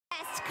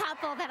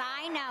couple that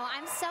I know.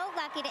 I'm so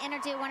lucky to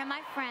introduce one of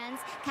my friends,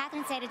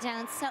 Catherine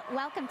Zeta-Jones. So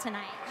welcome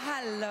tonight.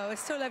 Hello,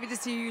 it's so lovely to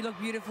see you. You look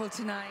beautiful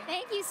tonight.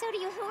 Thank you. So do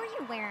you. Who are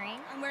you wearing?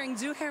 I'm wearing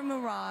Zuhair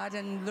Murad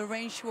and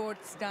Lorraine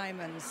Schwartz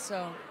diamonds.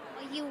 So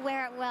Well, you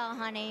wear it well,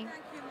 honey.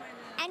 thank you, my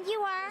love. And you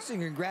are? Listen,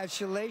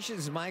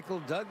 congratulations, Michael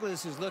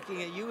Douglas is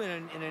looking at you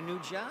in a new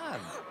job.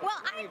 Well,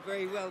 Hey,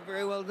 very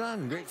well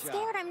done. Great I'm job.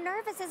 scared. I'm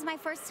nervous. It's my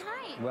first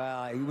time.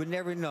 Well, you would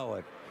never know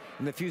it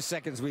in the few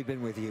seconds we've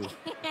been with you.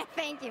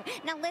 Thank you.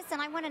 Now, listen,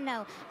 I want to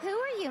know, who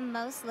are you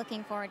most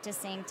looking forward to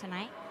seeing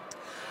tonight?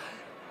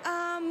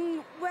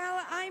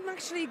 Well, I'm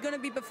actually going to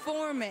be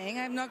performing.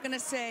 I'm not going to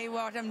say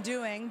what I'm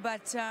doing,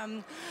 but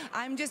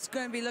I'm just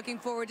going to be looking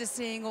forward to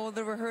seeing all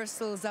the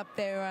rehearsals up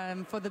there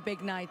for the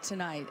big night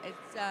tonight.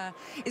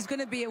 It's going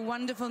to be a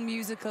wonderful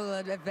musical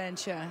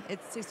adventure.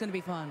 It's going to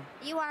be fun.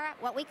 You are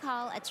what we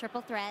call a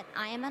triple threat.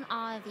 I am in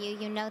awe of you.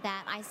 You know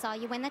that. I saw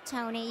you win the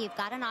Tony. You've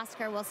got an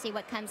Oscar. We'll see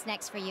what comes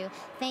next for you.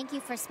 Thank you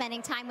for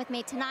spending time with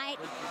me tonight.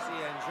 Good to see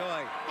you.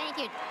 Enjoy. Thank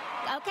you.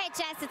 Okay,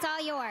 Jess, it's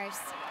all yours.